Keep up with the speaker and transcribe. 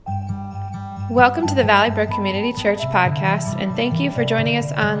Welcome to the Valley Brook Community Church podcast, and thank you for joining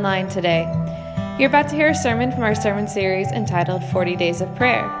us online today. You're about to hear a sermon from our sermon series entitled 40 Days of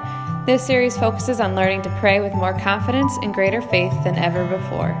Prayer. This series focuses on learning to pray with more confidence and greater faith than ever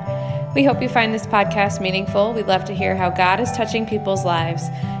before. We hope you find this podcast meaningful. We'd love to hear how God is touching people's lives.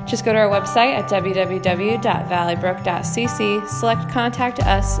 Just go to our website at www.valleybrook.cc, select Contact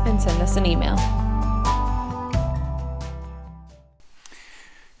Us, and send us an email.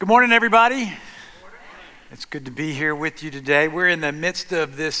 Good morning, everybody. It's good to be here with you today. We're in the midst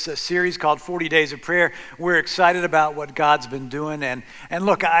of this series called 40 Days of Prayer. We're excited about what God's been doing. And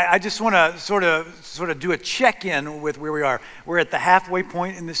look, I just want to sort of do a check-in with where we are. We're at the halfway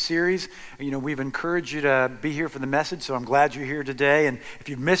point in this series. You know, we've encouraged you to be here for the message, so I'm glad you're here today. And if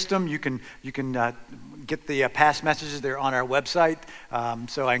you've missed them, you can get the past messages. They're on our website,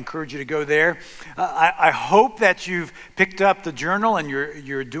 so I encourage you to go there. I hope that you've picked up the journal and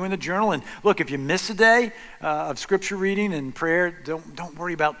you're doing the journal. And look, if you miss a day of scripture reading and prayer, don't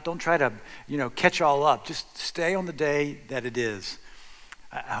worry about. Don't try to catch all up. Just stay on the day that it is.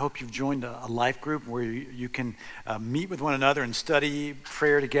 I hope you've joined a life group where you can meet with one another and study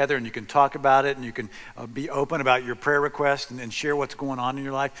prayer together, and you can talk about it, and you can be open about your prayer request and share what's going on in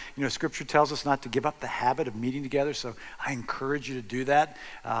your life. You know, Scripture tells us not to give up the habit of meeting together, so I encourage you to do that.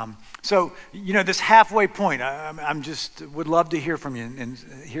 So, this halfway point, I'm just would love to hear from you and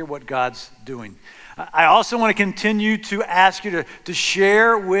hear what God's doing. I also want to continue to ask you to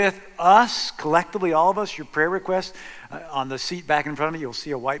share with us, collectively, all of us, your prayer requests. On the seat back in front of me, you'll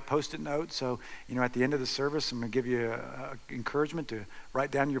see a white Post-it note. So, at the end of the service, I'm going to give you encouragement to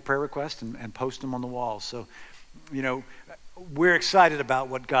write down your prayer requests and post them on the wall. So, we're excited about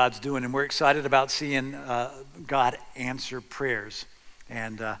what God's doing, and we're excited about seeing God answer prayers.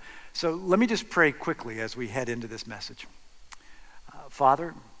 And so let me just pray quickly as we head into this message.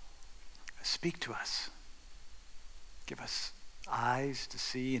 Father, speak to us. Give us eyes to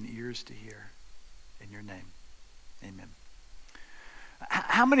see and ears to hear. In your name, amen.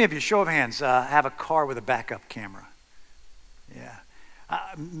 How many of you, show of hands, have a car with a backup camera? Yeah.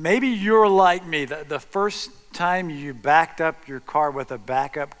 Maybe you're like me. The first time you backed up your car with a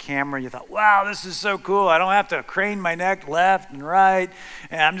backup camera, you thought, wow, this is so cool. I don't have to crane my neck left and right,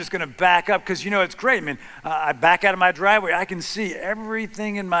 and I'm just going to back up because, it's great. I mean, I back out of my driveway. I can see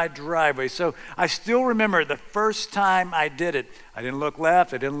everything in my driveway. So I still remember the first time I did it. I didn't look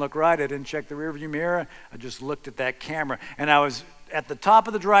left. I didn't look right. I didn't check the rearview mirror. I just looked at that camera. And I was at the top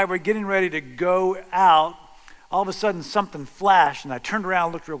of the driveway getting ready to go out. All of a sudden, something flashed, and I turned around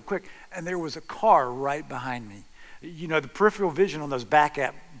and looked real quick, and there was a car right behind me. The peripheral vision on those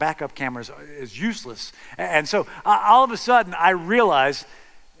backup cameras is useless. And so all of a sudden, I realized,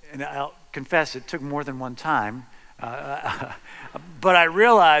 and I'll confess it took more than one time, but I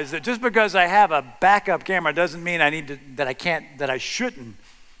realized that just because I have a backup camera doesn't mean that I shouldn't,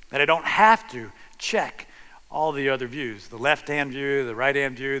 that I don't have to check all the other views, the left-hand view, the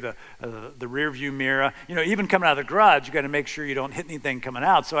right-hand view, the rear view mirror. Even coming out of the garage, you got to make sure you don't hit anything coming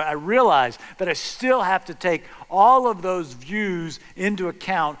out. So I realized that I still have to take all of those views into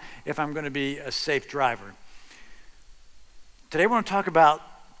account if I'm going to be a safe driver. Today we're going to talk about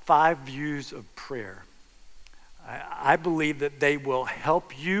 5 views of prayer. I believe that they will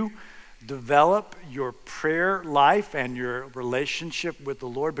help you develop your prayer life and your relationship with the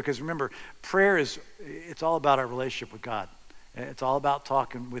Lord, because remember, prayer it's all about our relationship with God. It's all about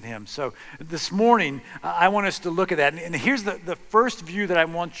talking with Him. So this morning, I want us to look at that. And here's the first view that I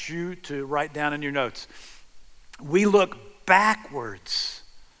want you to write down in your notes. We look backwards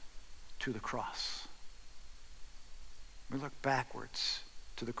to the cross. We look backwards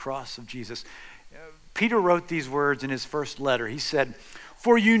to the cross of Jesus. Peter wrote these words in his first letter. He said,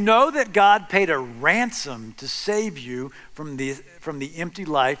 "For you know that God paid a ransom to save you from the empty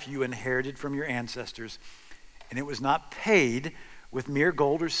life you inherited from your ancestors. And it was not paid with mere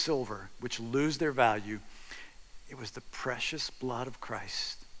gold or silver, which lose their value. It was the precious blood of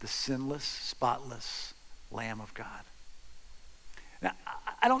Christ, the sinless, spotless Lamb of God." Now,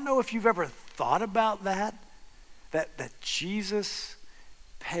 I don't know if you've ever thought about that Jesus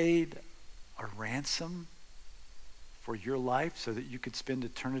paid a ransom for your life so that you could spend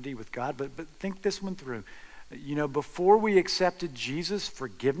eternity with God. But think this one through. Before we accepted Jesus'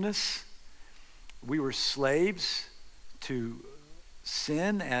 forgiveness, we were slaves to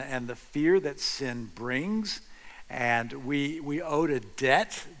sin and the fear that sin brings. And we owed a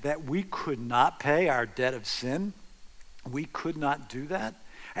debt that we could not pay, our debt of sin. We could not do that.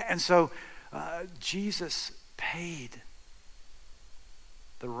 And so Jesus paid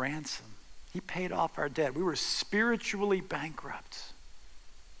the ransom. He paid off our debt. We were spiritually bankrupt.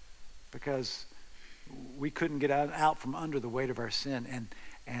 But because we couldn't get out from under the weight of our sin.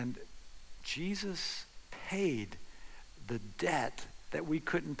 And Jesus paid the debt that we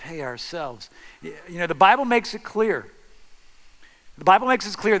couldn't pay ourselves. You know, the Bible makes it clear. The Bible makes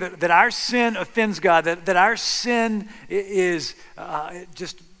it clear that our sin offends God, that our sin is it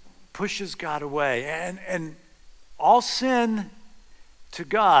just pushes God away. And all sin to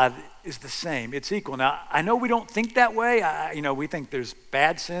God is the same. It's equal. Now, I know we don't think that way. We think there's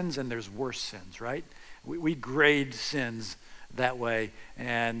bad sins and there's worse sins, right? We grade sins that way.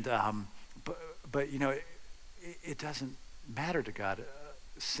 And but it doesn't matter to God.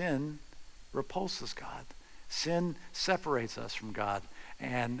 Sin repulses God. Sin separates us from God,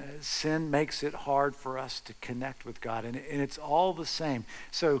 and sin makes it hard for us to connect with God, and it's all the same.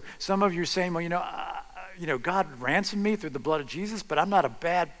 So some of you are saying, well, God ransomed me through the blood of Jesus, but I'm not a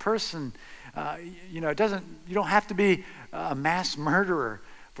bad person. You don't have to be a mass murderer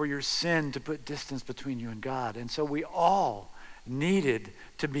for your sin to put distance between you and God. And so we all needed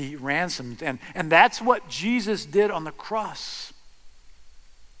to be ransomed, and that's what Jesus did on the cross.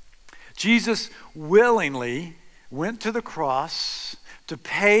 Jesus willingly went to the cross to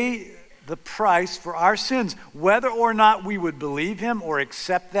pay the price for our sins. Whether or not we would believe him or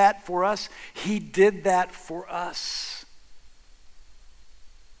accept that for us, he did that for us.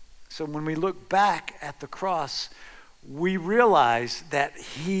 So when we look back at the cross, we realize that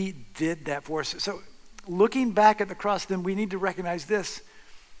he did that for us. So looking back at the cross, then we need to recognize this.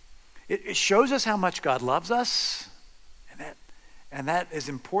 It shows us how much God loves us, and that is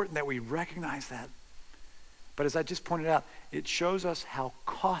important that we recognize that. But as I just pointed out, it shows us how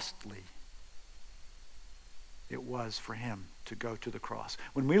costly it was for him to go to the cross.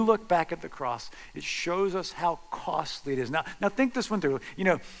 When we look back at the cross, it shows us how costly it is. Now think this one through.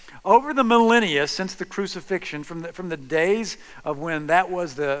 Over the millennia since the crucifixion, from the days of when that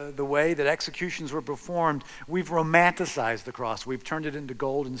was the way that executions were performed, we've romanticized the cross. We've turned it into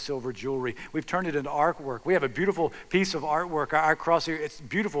gold and silver jewelry. We've turned it into artwork. We have a beautiful piece of artwork. Our cross here, it's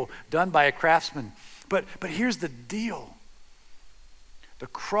beautiful, done by a craftsman. But here's the deal. The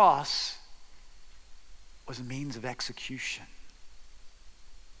cross was a means of execution.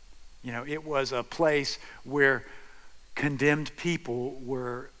 It was a place where condemned people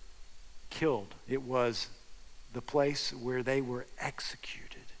were killed. It was the place where they were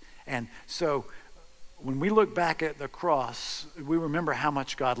executed. And so when we look back at the cross, we remember how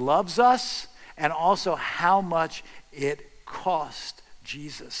much God loves us and also how much it cost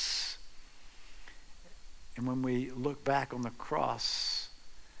Jesus. And when we look back on the cross,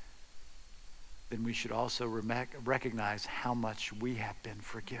 then we should also recognize how much we have been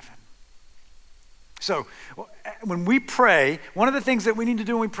forgiven. So when we pray, one of the things that we need to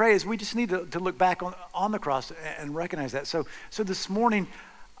do when we pray is we just need to look back on the cross and recognize that. So this morning,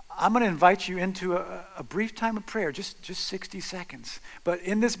 I'm going to invite you into a brief time of prayer, just 60 seconds. But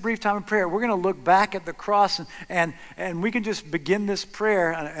in this brief time of prayer, we're going to look back at the cross and we can just begin this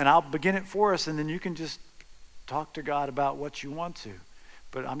prayer, and I'll begin it for us, and then you can just talk to God about what you want to.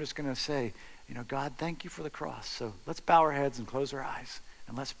 But I'm just going to say, God, thank you for the cross. So let's bow our heads and close our eyes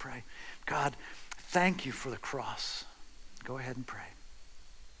and let's pray. God, thank you for the cross. Go ahead and pray.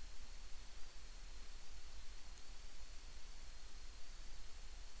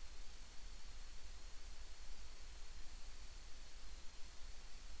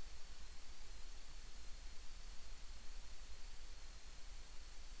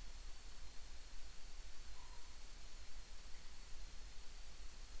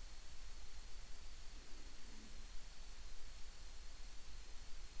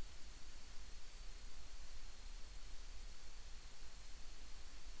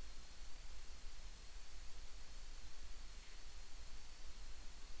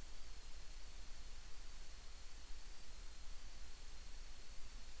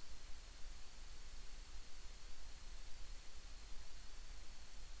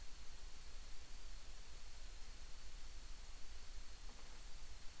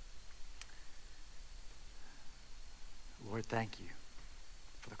 Lord, thank you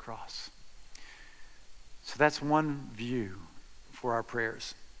for the cross. So that's one view for our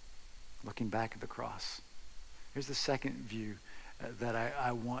prayers, looking back at the cross. Here's the second view that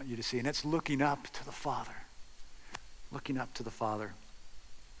I want you to see, and it's looking up to the Father. Looking up to the Father.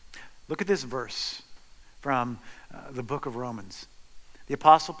 Look at this verse from the book of Romans. The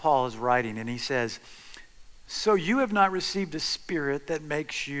Apostle Paul is writing, and he says, "So you have not received a spirit that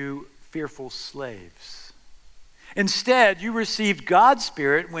makes you fearful slaves. Instead, you received God's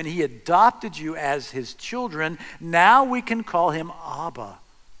Spirit when he adopted you as his children. Now we can call him Abba,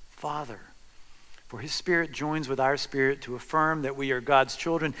 Father. For his Spirit joins with our spirit to affirm that we are God's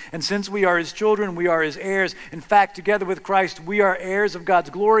children. And since we are his children, we are his heirs. In fact, together with Christ, we are heirs of God's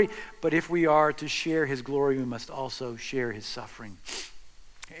glory. But if we are to share his glory, we must also share his suffering.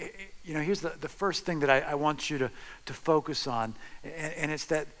 You know, here's the first thing that I want you to focus on. And it's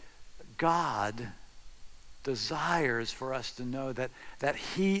that God desires for us to know that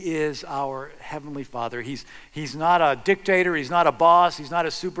he is our heavenly Father. He's not a dictator, he's not a boss, he's not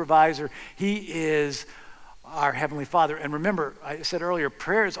a supervisor. He is our heavenly Father. And remember, I said earlier,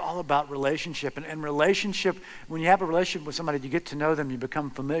 prayer is all about relationship. And relationship, when you have a relationship with somebody, you get to know them, you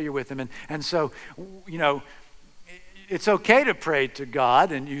become familiar with them. And so, you know, it's okay to pray to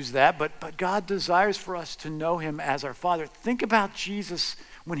God and use that, but God desires for us to know him as our Father. Think about Jesus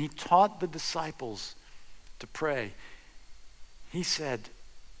when he taught the disciples to pray. He said,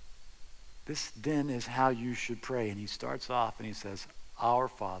 this then is how you should pray. And he starts off and he says, our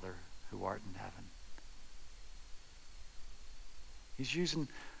Father who art in heaven. He's using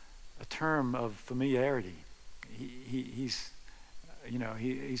a term of familiarity. He's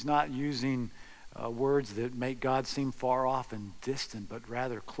not using words that make God seem far off and distant, but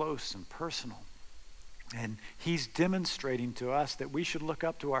rather close and personal. And he's demonstrating to us that we should look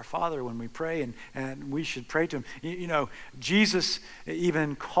up to our Father when we pray, and we should pray to him. You know, Jesus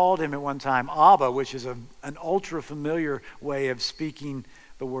even called him at one time Abba, which is an ultra familiar way of speaking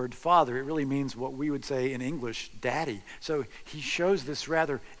the word Father. It really means what we would say in English, Daddy. So he shows this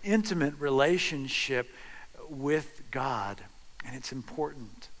rather intimate relationship with God, and it's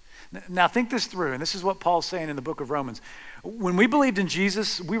important. Now think this through, and this is what Paul's saying in the book of Romans. When we believed in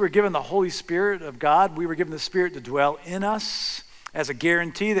Jesus, we were given the Holy Spirit of God. We were given the Spirit to dwell in us as a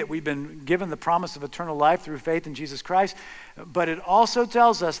guarantee that we've been given the promise of eternal life through faith in Jesus Christ. But it also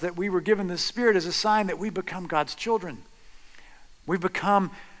tells us that we were given the Spirit as a sign that we become God's children. We've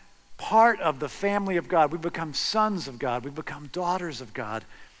become part of the family of God. We've become sons of God. We've become daughters of God.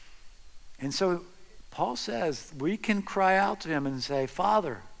 And so Paul says we can cry out to him and say,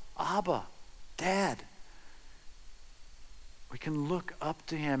 Father, Abba, Dad. We can look up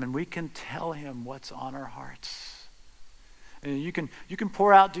to him and we can tell him what's on our hearts. And you can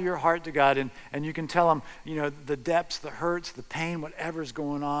pour out to your heart to God and you can tell him, you know, the depths, the hurts, the pain, whatever's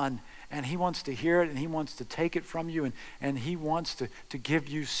going on. And he wants to hear it and he wants to take it from you and he wants to give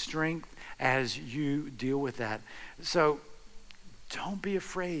you strength as you deal with that. So don't be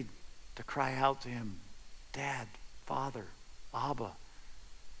afraid to cry out to him, Dad, Father, Abba,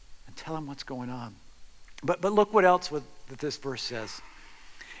 and tell him what's going on. But look what else that this verse says.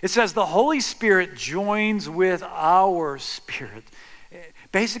 It says the Holy Spirit joins with our spirit.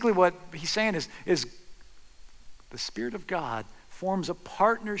 Basically what he's saying is the Spirit of God forms a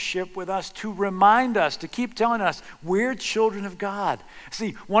partnership with us to remind us, to keep telling us we're children of God.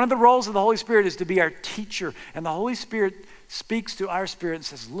 See, one of the roles of the Holy Spirit is to be our teacher. And the Holy Spirit speaks to our spirit and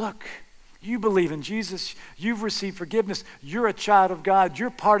says, look, you believe in Jesus. You've received forgiveness. You're a child of God.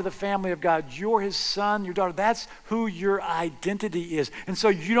 You're part of the family of God. You're his son, your daughter. That's who your identity is. And so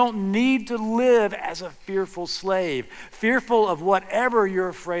you don't need to live as a fearful slave, fearful of whatever you're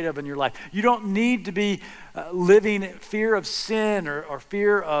afraid of in your life. You don't need to be living in fear of sin or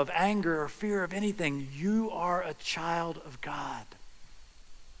fear of anger or fear of anything. You are a child of God.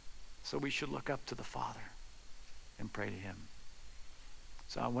 So we should look up to the Father and pray to him.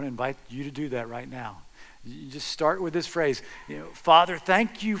 So I want to invite you to do that right now. You just start with this phrase, Father,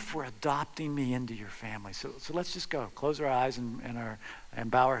 thank you for adopting me into your family. So let's just go. Close our eyes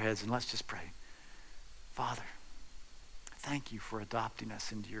and bow our heads and let's just pray. Father, thank you for adopting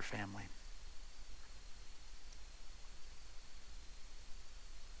us into your family.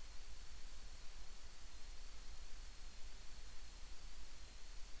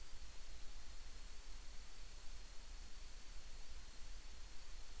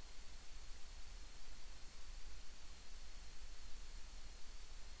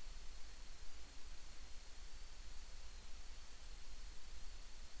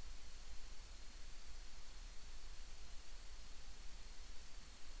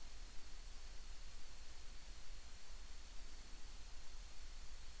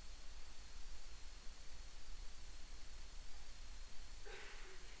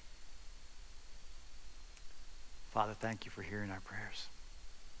 Father, thank you for hearing our prayers.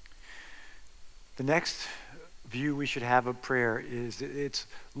 The next view we should have of prayer is it's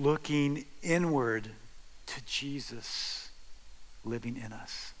looking inward to Jesus living in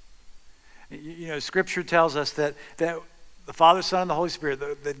us. Scripture tells us that the the Father, Son, and the Holy Spirit,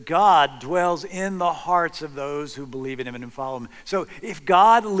 that God dwells in the hearts of those who believe in him and follow him. So if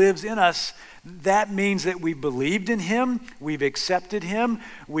God lives in us, that means that we've believed in him, we've accepted him,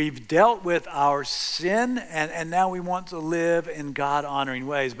 we've dealt with our sin, and now we want to live in God-honoring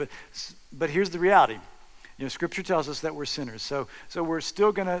ways. But here's the reality. Scripture tells us that we're sinners. So we're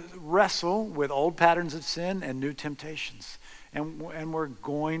still going to wrestle with old patterns of sin and new temptations. And we're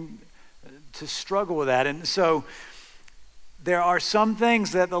going to struggle with that. And so there are some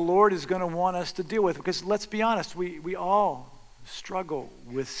things that the Lord is going to want us to deal with, because let's be honest, we all struggle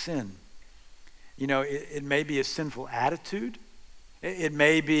with sin. It may be a sinful attitude. It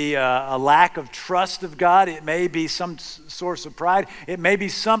may be a lack of trust of God. It may be some source of pride. It may be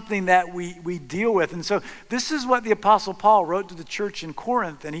something that we deal with. And so this is what the Apostle Paul wrote to the church in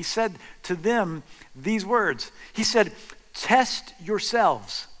Corinth, and he said to them these words. He said, "Test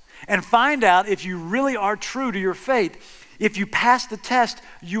yourselves and find out if you really are true to your faith. If you pass the test,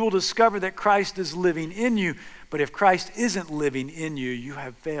 you will discover that Christ is living in you. But if Christ isn't living in you, you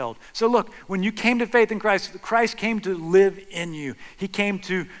have failed." So look, when you came to faith in Christ, Christ came to live in you. He came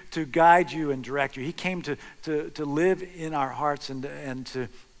to guide you and direct you. He came to live in our hearts and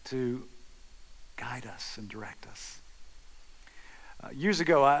to guide us and direct us. Years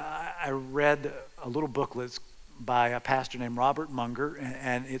ago, I read a little booklet by a pastor named Robert Munger,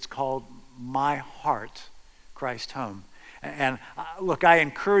 and it's called My Heart, Christ Home. And look, I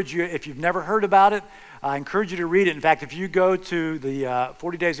encourage you, if you've never heard about it, I encourage you to read it. In fact, if you go to the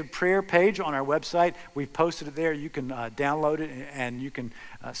 40 Days of Prayer page on our website, we've posted it there. You can download it, and you can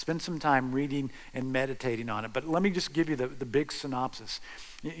spend some time reading and meditating on it. But let me just give you the big synopsis.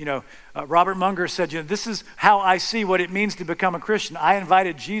 Robert Munger said, this is how I see what it means to become a Christian. I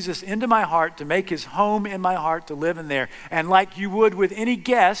invited Jesus into my heart to make his home in my heart, to live in there. And like you would with any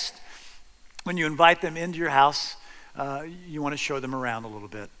guest, when you invite them into your house, you want to show them around a little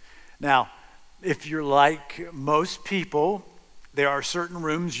bit. Now, if you're like most people, there are certain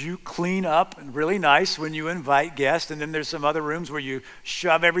rooms you clean up really nice when you invite guests, and then there's some other rooms where you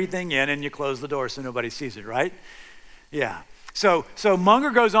shove everything in and you close the door so nobody sees it, right? Yeah. So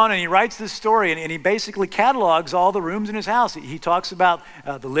Munger goes on and he writes this story, and he basically catalogs all the rooms in his house. He talks about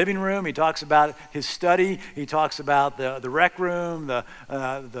the living room, he talks about his study, he talks about the rec room, the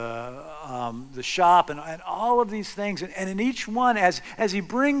shop, and all of these things. And in each one, as he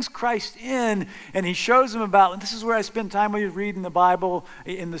brings Christ in and he shows him about, and this is where I spend time with you reading the Bible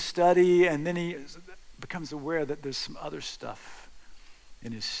in the study, and then he becomes aware that there's some other stuff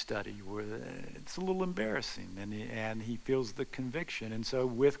in his study where it's a little embarrassing, and he feels the conviction. And so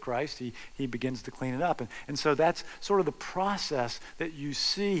with Christ, he begins to clean it up. And so that's sort of the process that you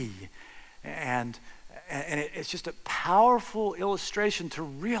see. And it's just a powerful illustration to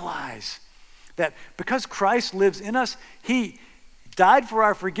realize that because Christ lives in us, he died for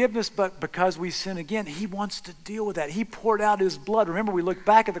our forgiveness, but because we sin again, he wants to deal with that. He poured out his blood. Remember, we look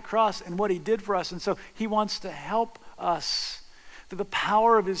back at the cross and what he did for us. And so he wants to help us through the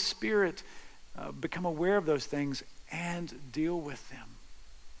power of his Spirit, become aware of those things and deal with them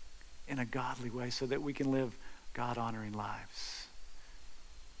in a godly way so that we can live God-honoring lives.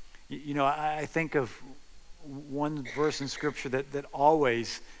 I think of one verse in Scripture that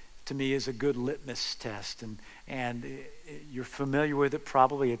always, to me, is a good litmus test, and you're familiar with it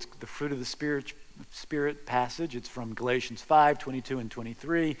probably. It's the fruit of the Spirit passage. It's from Galatians 5:22 and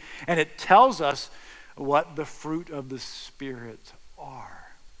 23, and it tells us what the fruit of the Spirit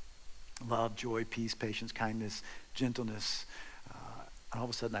are: love, joy, peace, patience, kindness, gentleness. And all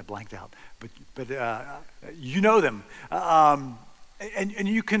of a sudden I blanked out, but you know them. And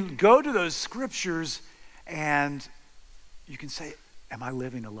you can go to those scriptures and you can say, am I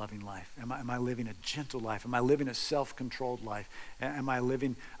living a loving life? Am I living a gentle life? Am I living a self-controlled life? Am I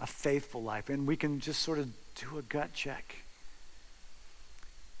living a faithful life? And we can just sort of do a gut check.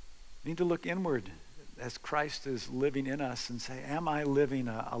 We need to look inward as Christ is living in us and say, am I living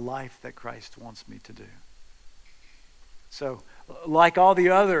a life that Christ wants me to do? So, like all the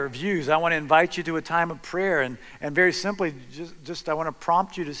other views, I want to invite you to a time of prayer, and very simply, just I want to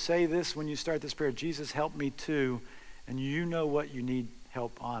prompt you to say this when you start this prayer: Jesus, help me too, and you know what you need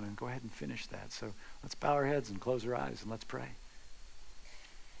help on, and go ahead and finish that. So let's bow our heads and close our eyes and let's pray.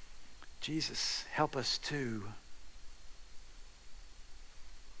 Jesus, help us too.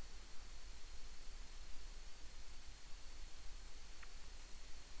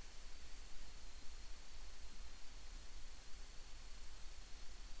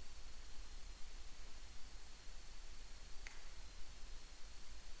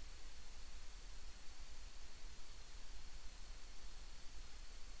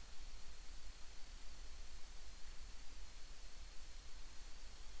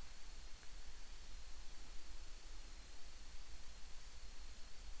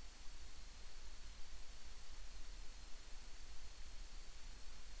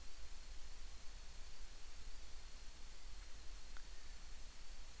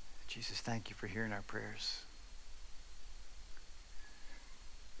 Jesus, thank you for hearing our prayers.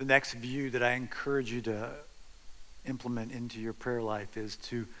 The next view that I encourage you to implement into your prayer life is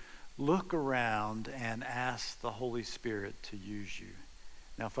to look around and ask the Holy Spirit to use you.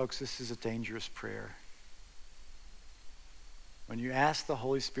 Now, folks, this is a dangerous prayer. When you ask the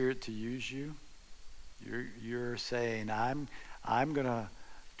Holy Spirit to use you, you're saying, I'm going to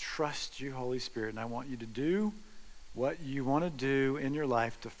trust you, Holy Spirit, and I want you to do what you want to do in your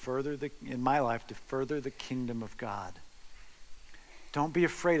life in my life to further the kingdom of God. Don't be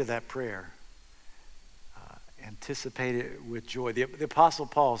afraid of that prayer. Anticipate it with joy. The Apostle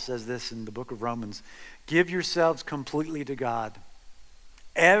Paul says this in the book of Romans: give yourselves completely to God,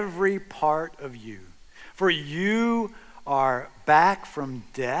 every part of you. For you are back from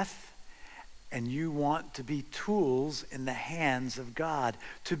death, and you want to be tools in the hands of God,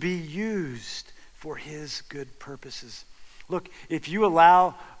 to be used for his good purposes. Look, if you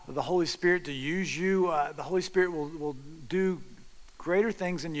allow the Holy Spirit to use you, the Holy Spirit will do greater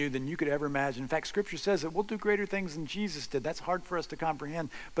things in you than you could ever imagine. In fact, Scripture says that we'll do greater things than Jesus did. That's hard for us to comprehend.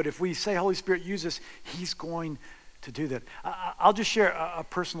 But if we say, Holy Spirit, use us, he's going to do that. I'll just share a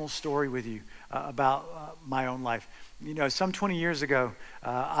personal story with you about my own life. You know, some 20 years ago,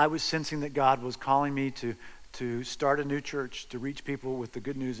 I was sensing that God was calling me to start a new church, to reach people with the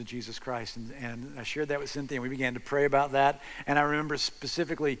good news of Jesus Christ. And I shared that with Cynthia, and we began to pray about that. And I remember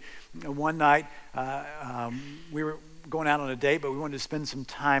specifically one night, we were going out on a date, but we wanted to spend some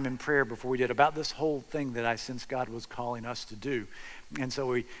time in prayer before we did about this whole thing that I sensed God was calling us to do. And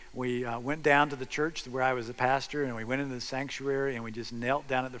so we went down to the church where I was a pastor, and we went into the sanctuary, and we just knelt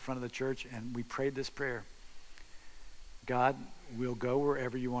down at the front of the church, and we prayed this prayer. God, we'll go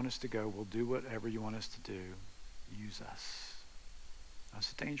wherever you want us to go. We'll do whatever you want us to do. Use us.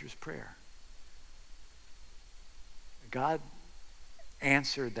 That's a dangerous prayer. God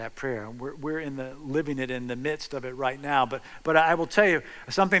answered that prayer. We're living it in the midst of it right now. But I will tell you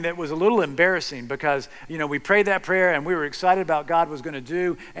something that was a little embarrassing, because we prayed that prayer and we were excited about God was going to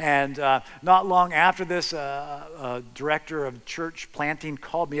do. And not long after this, a director of church planting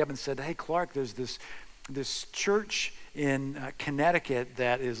called me up and said, "Hey, Clark, there's this church in Connecticut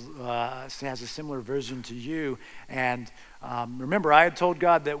that has a similar vision to you." And remember, I had told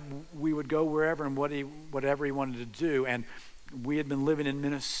God that we would go wherever and whatever he wanted to do. And we had been living in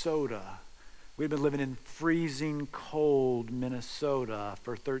Minnesota. We had been living in freezing cold Minnesota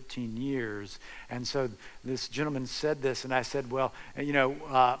for 13 years. And so this gentleman said this, and I said, well,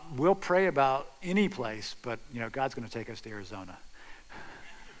 we'll pray about any place, but God's going to take us to Arizona.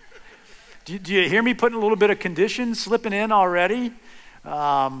 Do you hear me putting a little bit of condition slipping in already?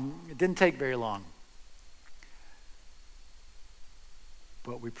 It didn't take very long.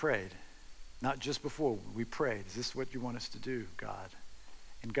 But we prayed. Not just before, we prayed, is this what you want us to do, God?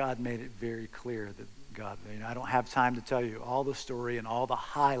 And God made it very clear that God, I don't have time to tell you all the story and all the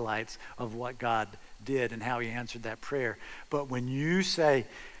highlights of what God did and how he answered that prayer. But when you say,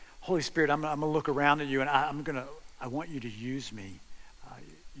 Holy Spirit, I'm going to look around at you and I want you to use me,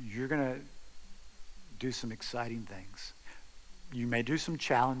 you're going to do some exciting things. You may do some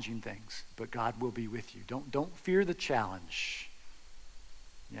challenging things, but God will be with you. Don't fear the challenge.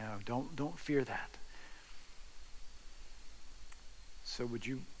 Don't fear that. So would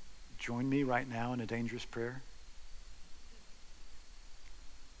you join me right now in a dangerous prayer?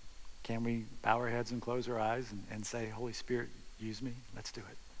 Can we bow our heads and close our eyes and say, Holy Spirit, use me? Let's do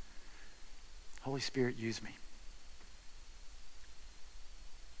it. Holy Spirit, use me.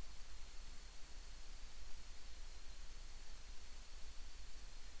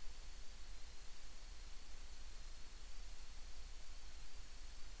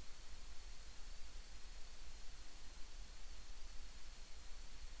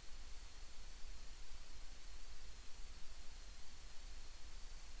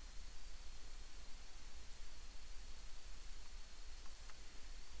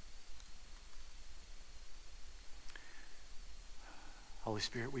 Holy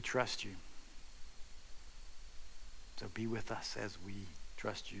Spirit, we trust you. So be with us as we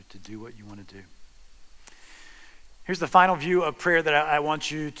trust you to do what you want to do. Here's the final view of prayer that I want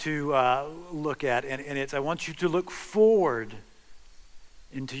you to look at, and it's I want you to look forward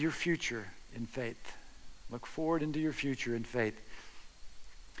into your future in faith. Look forward into your future in faith.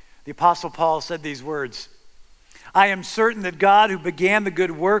 The Apostle Paul said these words, I am certain that God, who began the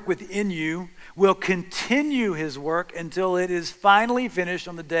good work within you, will continue his work until it is finally finished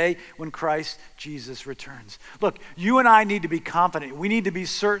on the day when Christ Jesus returns. Look, you and I need to be confident. We need to be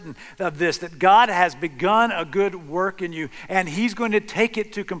certain of this, that God has begun a good work in you, and he's going to take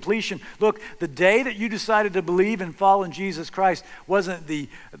it to completion. Look, the day that you decided to believe and follow in Jesus Christ wasn't the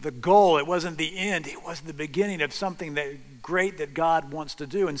goal. It wasn't the end. It was the beginning of something great that God wants to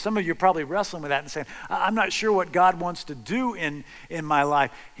do. And some of you are probably wrestling with that and saying, I'm not sure what God wants to do in my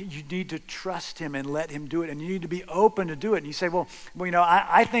life. You need to trust him and let him do it. And you need to be open to do it. And you say, well,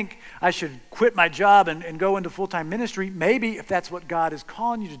 I think I should quit my job and go into full-time ministry. Maybe if that's what God is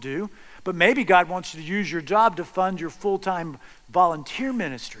calling you to do. But maybe God wants you to use your job to fund your full-time volunteer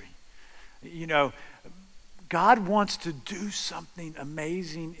ministry. God wants to do something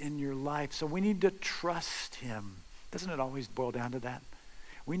amazing in your life. So we need to trust him. Doesn't it always boil down to that?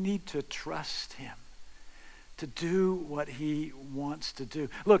 We need to trust him to do what he wants to do.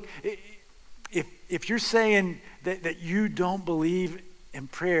 Look, if you're saying that you don't believe in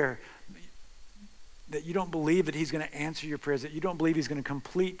prayer, that you don't believe that he's going to answer your prayers, that you don't believe he's going to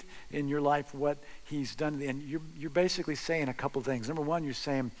complete in your life what he's done, and you're basically saying a couple things. Number one, you're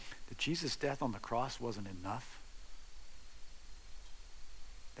saying that Jesus' death on the cross wasn't enough.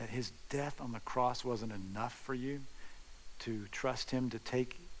 That his death on the cross wasn't enough for you to trust him to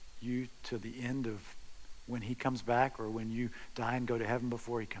take you to the end of when he comes back, or when you die and go to heaven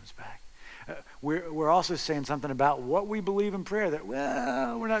before he comes back. We're also saying something about what we believe in prayer, that,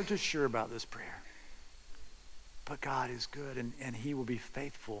 we're not just sure about this prayer. But God is good, and he will be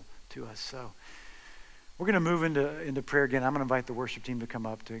faithful to us. So we're going to move into prayer again. I'm going to invite the worship team to come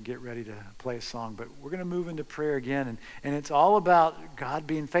up to get ready to play a song. But we're going to move into prayer again. And it's all about God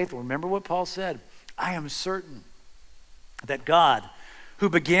being faithful. Remember what Paul said. I am certain that God, who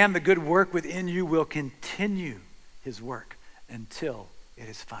began the good work within you, will continue his work until it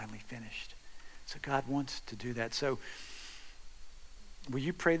is finally finished. So God wants to do that. So will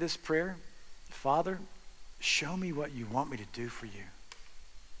you pray this prayer? Father, show me what you want me to do for you.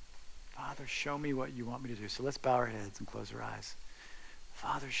 Father, show me what you want me to do. So let's bow our heads and close our eyes.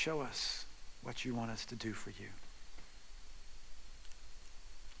 Father, show us what you want us to do for you.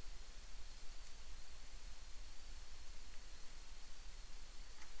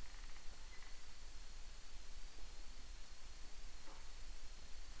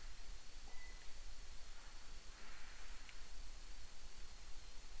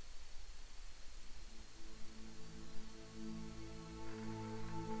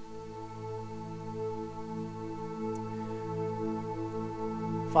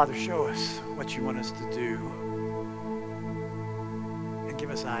 Father, show us what you want us to do, and give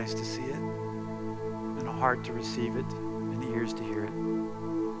us eyes to see it, and a heart to receive it, and ears to hear it. I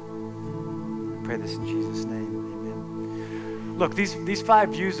pray this in Jesus' name, amen. Look, these 5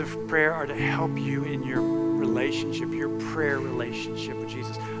 views of prayer are to help you in your relationship, your prayer relationship with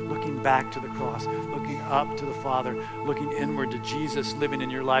Jesus, looking back to the cross, looking up to the Father, looking inward to Jesus living in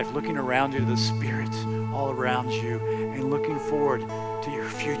your life, looking around you to the Spirit all around you, and looking forward to your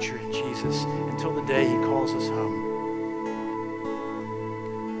future in Jesus until the day he calls us home.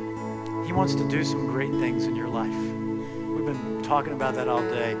 He wants to do some great things in your life. We've been talking about that all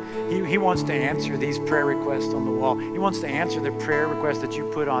day. He wants to answer these prayer requests on the wall. He wants to answer the prayer requests that you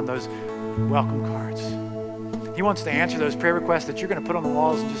put on those welcome cards. He wants to answer those prayer requests that you're going to put on the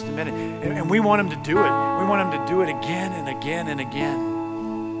walls in just a minute. And we want him to do it. We want him to do it again and again and again.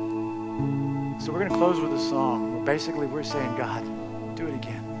 So we're going to close with a song where basically we're saying, God, do it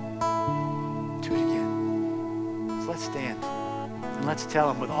again. Do it again. So let's stand and let's tell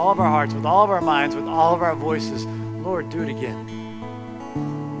him with all of our hearts, with all of our minds, with all of our voices, Lord, do it again.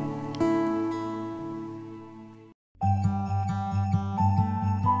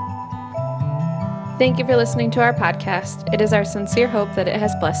 Thank you for listening to our podcast. It is our sincere hope that it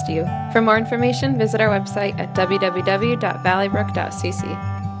has blessed you. For more information, visit our website at www.valleybrook.cc.